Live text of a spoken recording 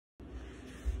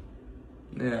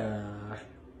Yeah.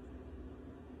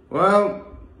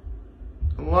 Well,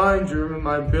 the laundry room in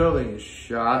my building is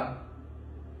shot.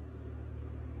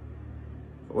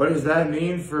 What does that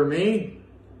mean for me?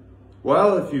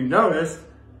 Well, if you've noticed,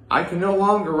 I can no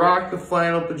longer rock the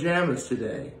flannel pajamas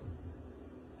today.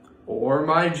 Or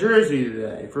my jersey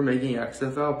today for making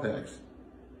XFL picks.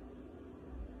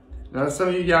 Now some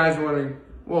of you guys are wondering,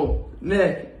 well,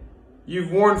 Nick,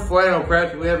 you've worn flannel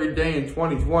practically every day in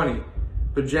 2020.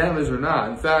 Pajamas or not.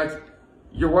 In fact,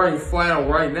 you're wearing flannel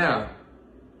right now.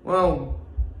 Well,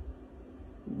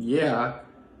 yeah.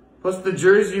 Plus the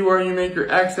jersey you wear when you make your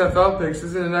XFL picks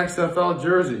isn't an XFL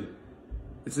jersey.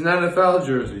 It's an NFL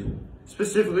jersey.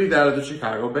 Specifically that of the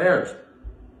Chicago Bears.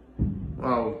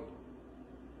 Well,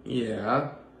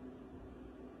 yeah.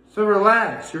 So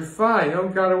relax, you're fine, you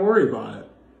don't gotta worry about it.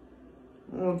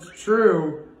 Well, it's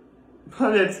true,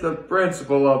 but it's the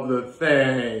principle of the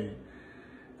thing.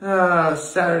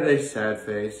 Saturday sad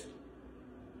face.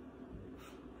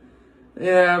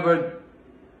 Yeah, but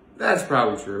that's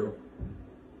probably true.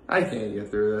 I can't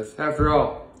get through this. After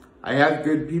all, I have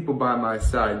good people by my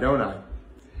side, don't I?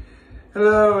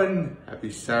 Hello and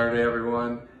happy Saturday,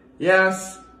 everyone.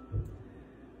 Yes,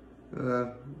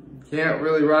 can't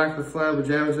really rock the flannel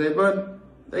pajamas today, but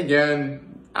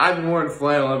again, I've been wearing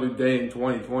flannel every day in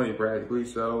 2020 practically,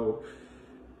 so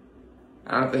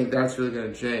I don't think that's really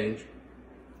going to change.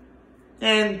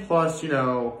 And plus, I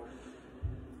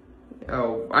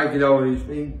could always,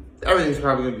 everything's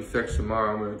probably going to be fixed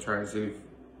tomorrow. I'm going to try and see if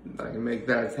I can make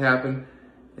that happen,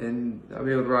 and I'll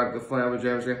be able to rock the flannel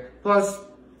pajamas again. Plus,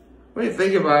 when you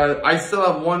think about it, I still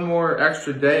have one more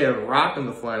extra day of rocking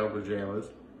the flannel pajamas,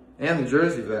 and the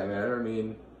jersey for that matter.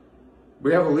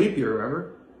 We have a leap year,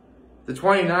 remember? The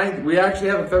 29th, we actually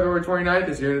have a February 29th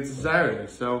this year, and it's a Saturday.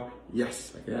 So,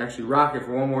 yes, I can actually rock it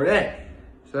for one more day.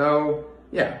 So,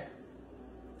 yeah.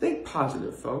 Think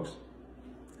positive, folks.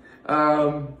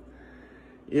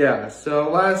 Yeah,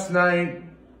 so last night,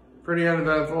 pretty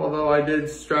uneventful, although I did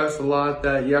stress a lot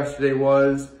that yesterday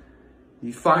was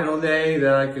the final day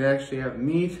that I can actually have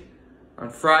meat on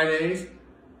Fridays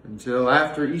until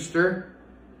after Easter.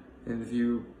 And if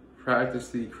you practice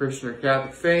the Christian or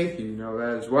Catholic faith, you know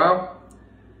that as well.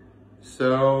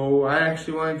 So I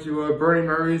actually went to Bernie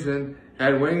Murray's and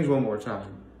had wings one more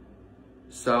time.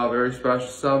 Saw a very special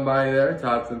somebody there,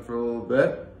 talked to them for a little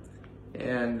bit.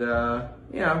 And,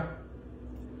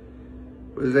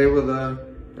 was able to,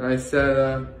 and I said,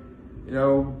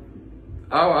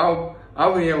 I'll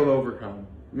be able to overcome.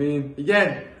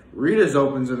 Again, Rita's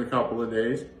opens in a couple of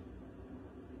days.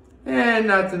 And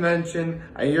not to mention,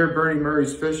 I hear Bernie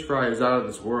Murray's fish fry is out of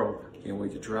this world. Can't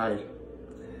wait to try it.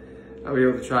 I'll be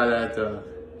able to try that, a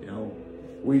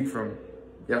week from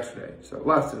yesterday. So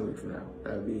less than a week from now.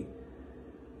 That'd be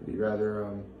rather,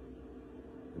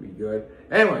 be good.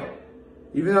 Anyway,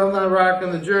 even though I'm not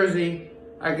rocking the jersey,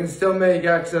 I can still make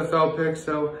XFL picks.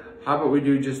 So how about we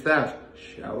do just that,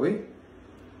 shall we?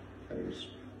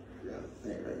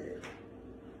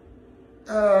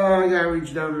 Oh, I gotta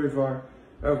reach down very far.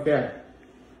 Okay.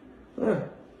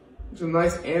 Some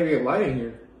nice ambient lighting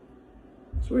here.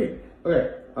 Sweet.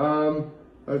 Okay.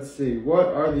 Let's see. What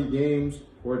are the games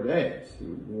for today? Let's see.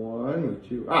 Week 1, week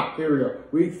 2. Here we go.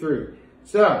 Week 3.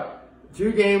 So,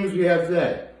 2 games we have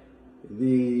today.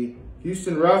 The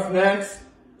Houston Roughnecks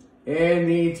and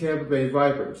the Tampa Bay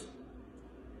Vipers.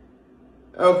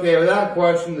 Okay, without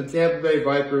question, the Tampa Bay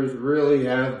Vipers really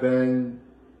have been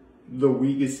the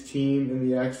weakest team in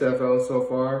the XFL so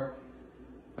far.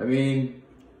 In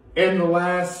the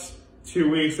last 2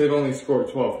 weeks, they've only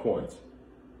scored 12 points.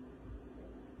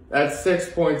 That's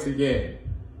 6 points a game.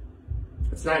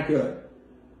 It's not good.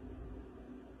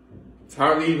 It's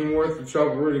hardly even worth the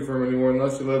trouble rooting for them anymore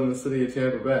unless you live in the city of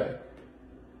Tampa Bay.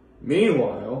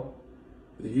 Meanwhile,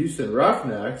 the Houston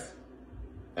Roughnecks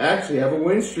actually have a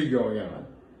win streak going on,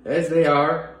 as they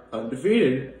are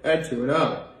undefeated at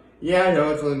 2-0. Yeah, I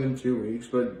know it's only been 2 weeks,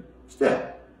 but still,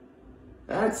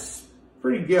 that's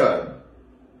pretty good.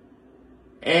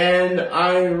 And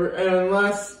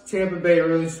unless Tampa Bay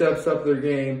really steps up their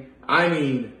game,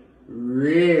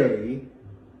 really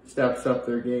steps up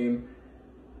their game,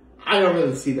 I don't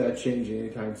really see that changing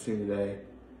anytime soon today.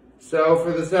 So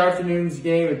for this afternoon's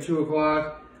game at 2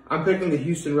 o'clock, I'm picking the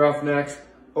Houston Roughnecks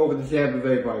over the Tampa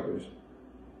Bay Vipers.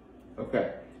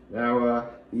 Okay,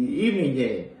 now the evening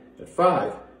game at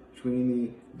 5 between the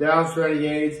Dallas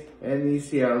Renegades and the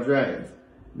Seattle Dragons.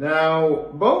 Now,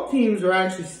 both teams are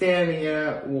actually standing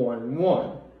at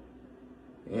 1-1.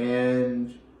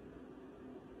 And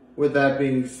with that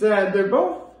being said, they're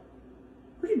both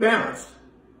pretty balanced.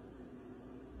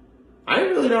 I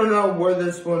really don't know where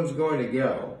this one's going to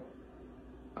go.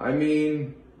 I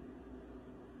mean,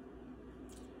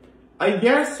 I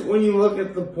guess when you look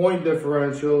at the point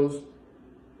differentials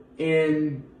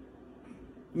in,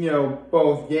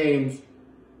 both games,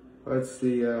 let's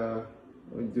see, let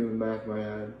me do the math in my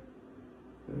head.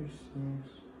 36.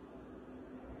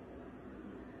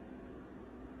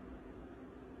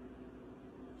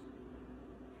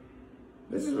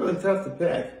 This is really tough to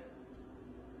pick.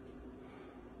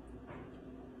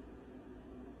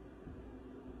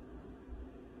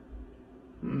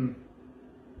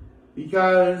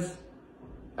 Because,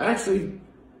 actually,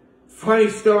 funny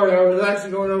story, I was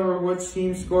actually going over which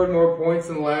team scored more points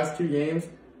in the last two games.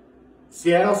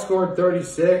 Seattle scored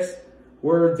 36,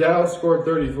 where Dallas scored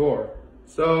 34.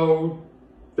 So,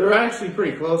 they're actually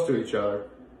pretty close to each other.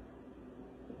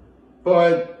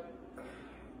 But,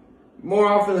 more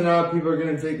often than not, people are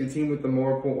going to take the team with the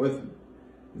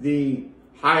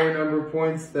higher number of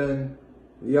points than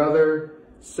the other.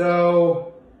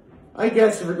 So, I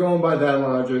guess if we're going by that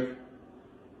logic,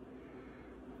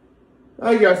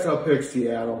 I guess I'll pick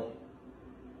Seattle.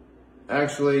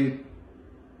 Actually,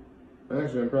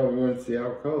 I'm probably going to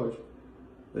Seattle colors.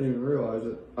 Didn't even realize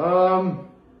it.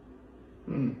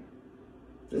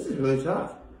 This is really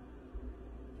tough.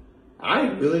 I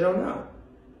really don't know.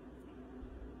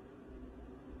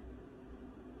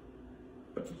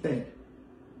 What do you think?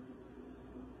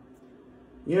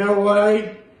 You know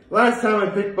what? Last time I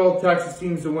picked both Texas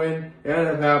teams to win, it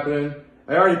ended up happening.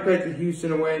 I already picked the Houston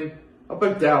to win. I'll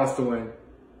pick Dallas to win.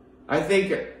 I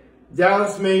think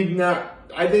Dallas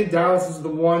is the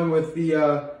one with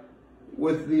the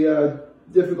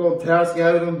difficult task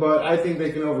ahead of them, but I think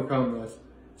they can overcome this.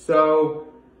 So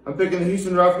I'm picking the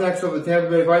Houston Roughnecks over the Tampa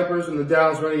Bay Vipers and the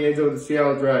Dallas Renegades over the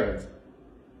Seattle Dragons.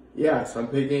 Yes, I'm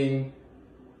picking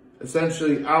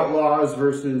essentially Outlaws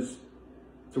versus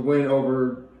to win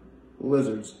over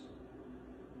Lizards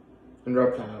and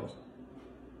Reptiles.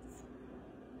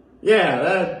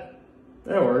 Yeah, that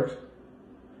works.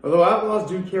 Although Outlaws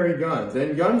do carry guns,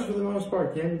 and guns for the most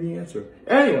part can be the answer.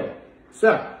 Anyway,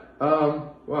 so,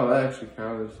 wow, that actually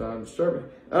kind of sounds disturbing.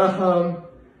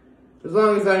 As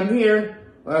long as I'm here,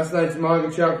 last night's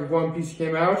manga chapter 1 piece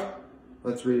came out.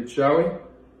 Let's read it, shall we?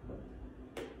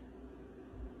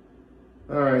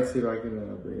 Alright, see if I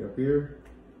can bring it up here.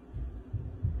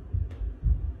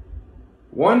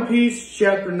 One Piece,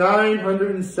 chapter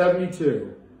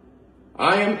 972.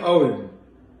 I am Oden,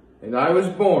 and I was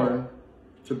born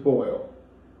to boil.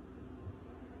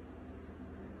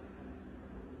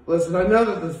 Listen, I know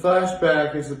that the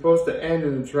flashback is supposed to end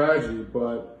in a tragedy,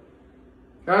 but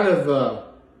kind of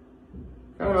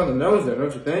on the nose there,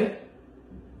 don't you think?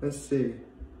 Let's see.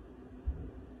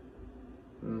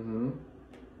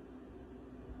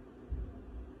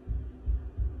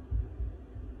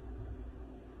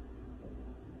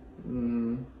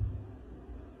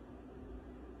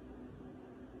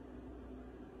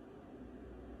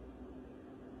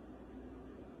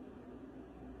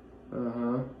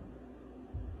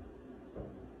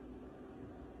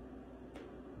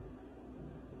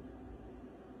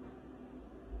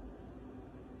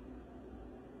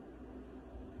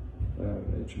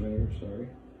 Mayor, sorry.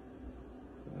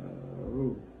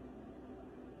 Ooh.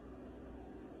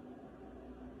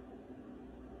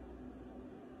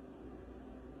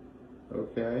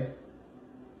 Okay.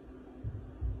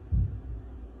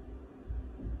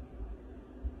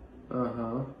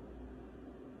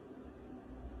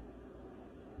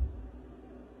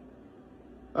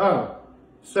 Oh,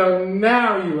 so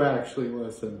now you actually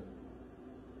listen.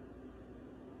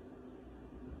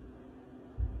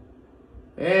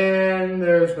 And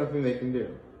there's nothing they can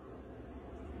do.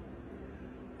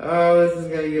 Oh, this is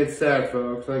going to get sad,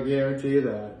 folks. I guarantee you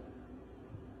that.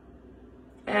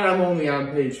 And I'm only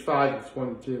on page 5 of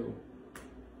 22.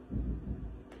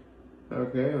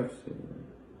 Okay, let's see.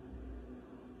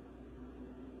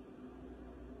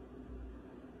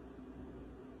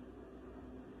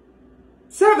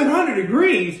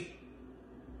 $700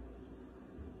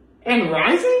 and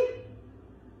rising?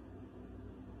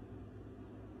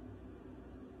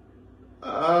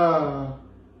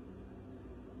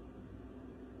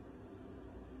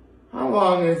 How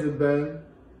long has it been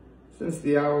since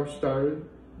the hour started?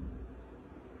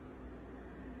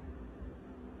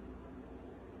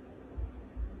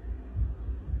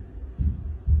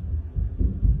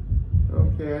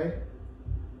 Okay.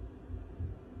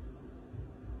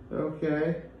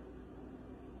 Okay.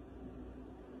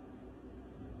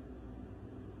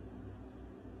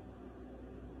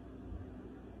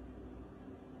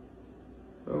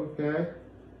 Okay.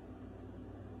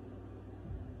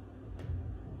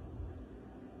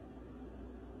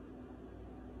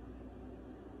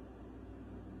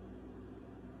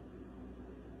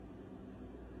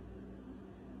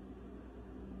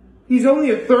 He's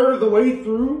only a third of the way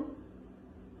through?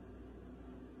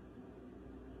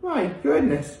 My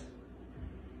goodness.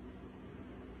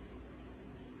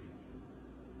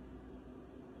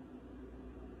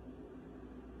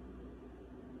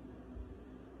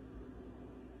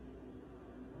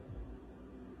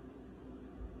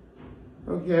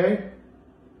 Okay.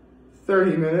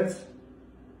 30 minutes.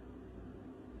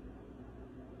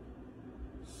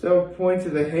 So point to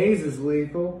the haze is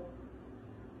lethal.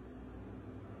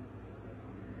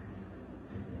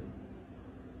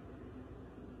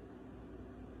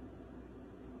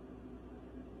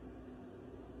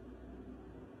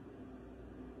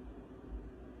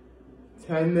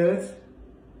 Ten minutes.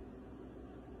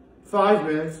 5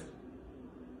 minutes.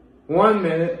 1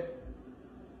 minute.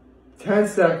 10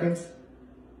 seconds.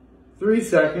 3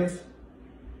 seconds.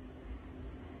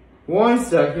 1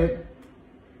 second.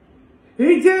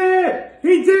 He did it!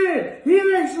 He did it!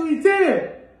 He actually did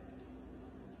it!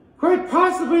 Quite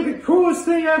possibly the coolest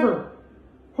thing ever!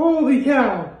 Holy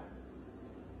cow!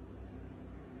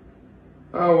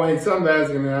 Oh wait, something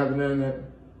bad's gonna happen, isn't it?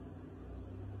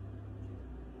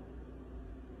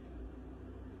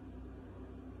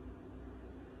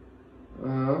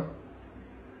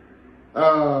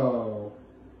 Oh.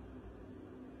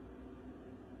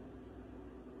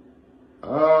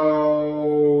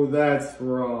 Oh, that's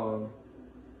wrong.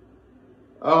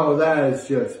 Oh, that is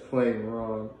just plain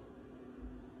wrong.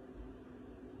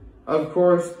 Of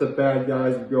course, the bad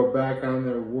guys would go back on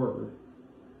their word.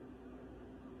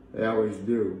 They always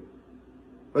do.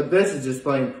 But this is just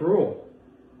plain cruel.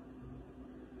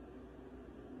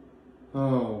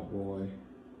 Oh, boy.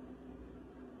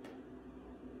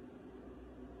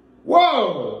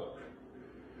 Whoa!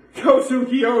 Kosuke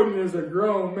Oden is a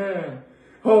grown man.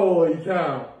 Holy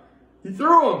cow. He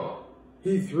threw them.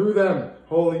 He threw them.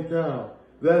 Holy cow.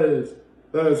 That is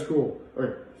cool.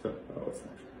 Okay, so, what's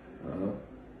next?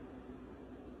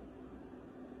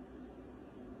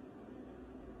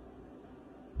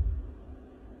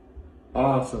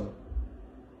 Awesome.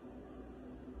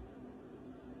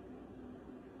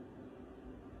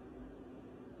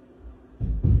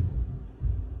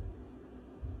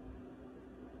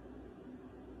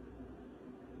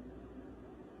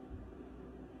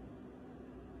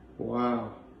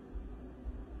 Wow.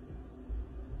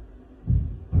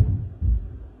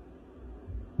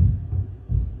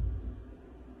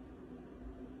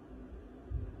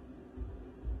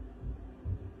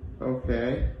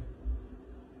 Okay.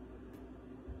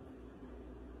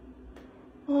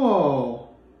 Oh.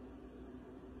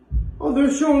 Oh,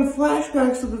 they're showing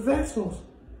flashbacks of the vessels.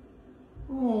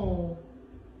 Oh.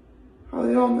 How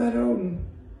they all met Oden.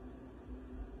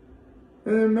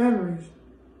 And their memories.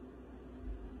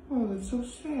 Oh, that's so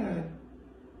sad.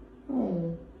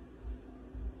 Oh.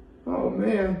 Oh,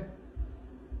 man.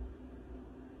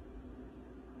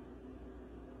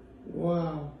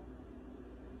 Wow.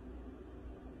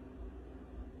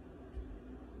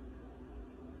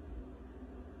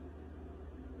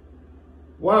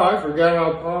 Wow, I forgot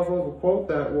how powerful of a quote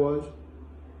that was.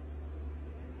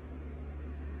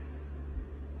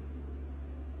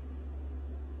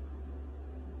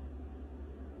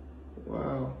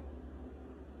 Wow.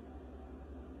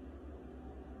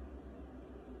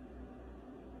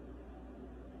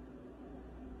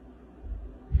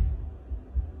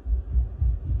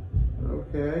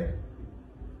 Okay.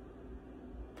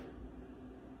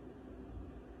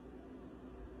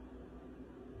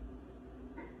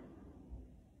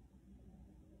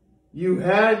 You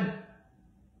had...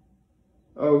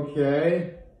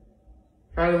 Okay.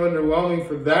 Kind of underwhelming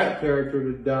for that character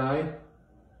to die.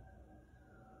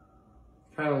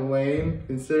 Kind of lame,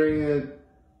 considering that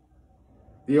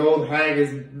the old hag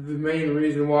is the main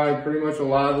reason why pretty much a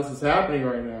lot of this is happening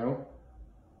right now.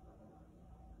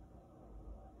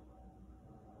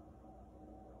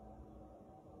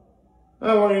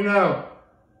 Oh, what do you know?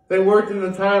 They worked in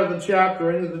the title of the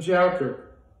chapter into the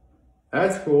chapter.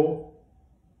 That's cool.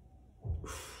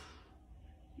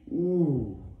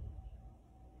 Ooh.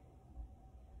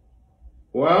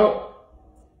 Well,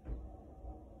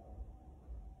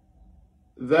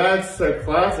 that's a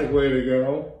classic way to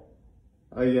go,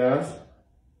 I guess.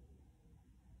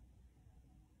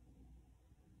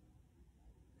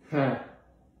 Huh.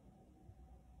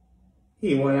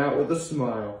 He went out with a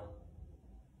smile.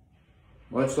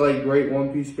 Much like great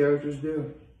One Piece characters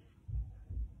do.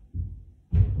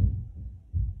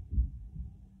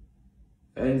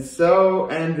 And so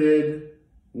ended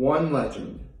one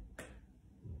legend.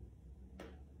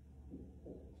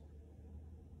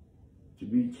 To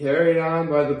be carried on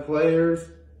by the players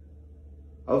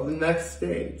of the next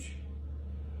stage.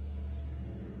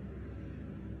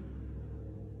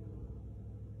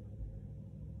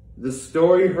 the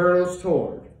story hurtles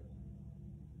toward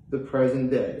the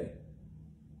present day.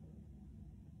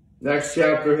 Next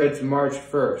chapter hits March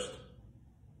 1st.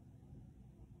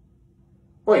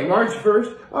 Wait, March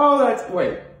 1st? Oh,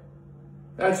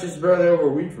 that's just barely over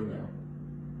a week from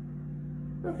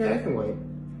now. Okay, I can wait.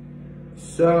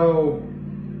 So,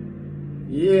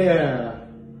 yeah.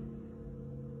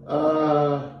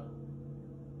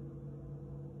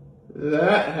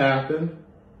 That happened.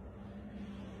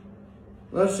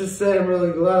 Let's just say I'm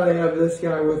really glad I have this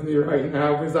guy with me right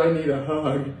now because I need a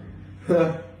hug.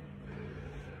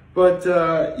 But,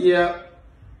 yeah.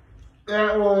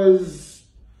 That was,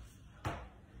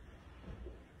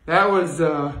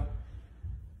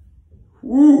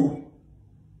 woo.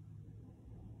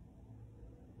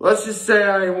 Let's just say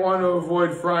I want to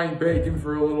avoid frying bacon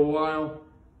for a little while.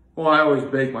 Well, I always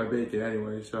bake my bacon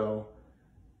anyway, so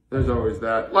there's always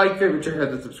that. Like, favorite, check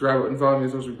out the subscribe button, follow me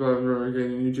on social media, on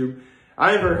YouTube.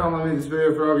 I ain't heard how I made this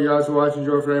video for all of you guys who watch.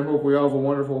 Enjoy for today. Hope we all have a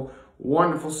wonderful,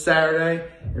 wonderful Saturday.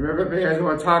 And remember, if you guys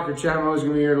want to talk or chat, I'm always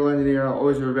going to be here to lend an ear. I'll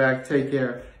always be back. Take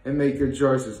care and make good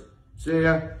choices. See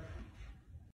ya.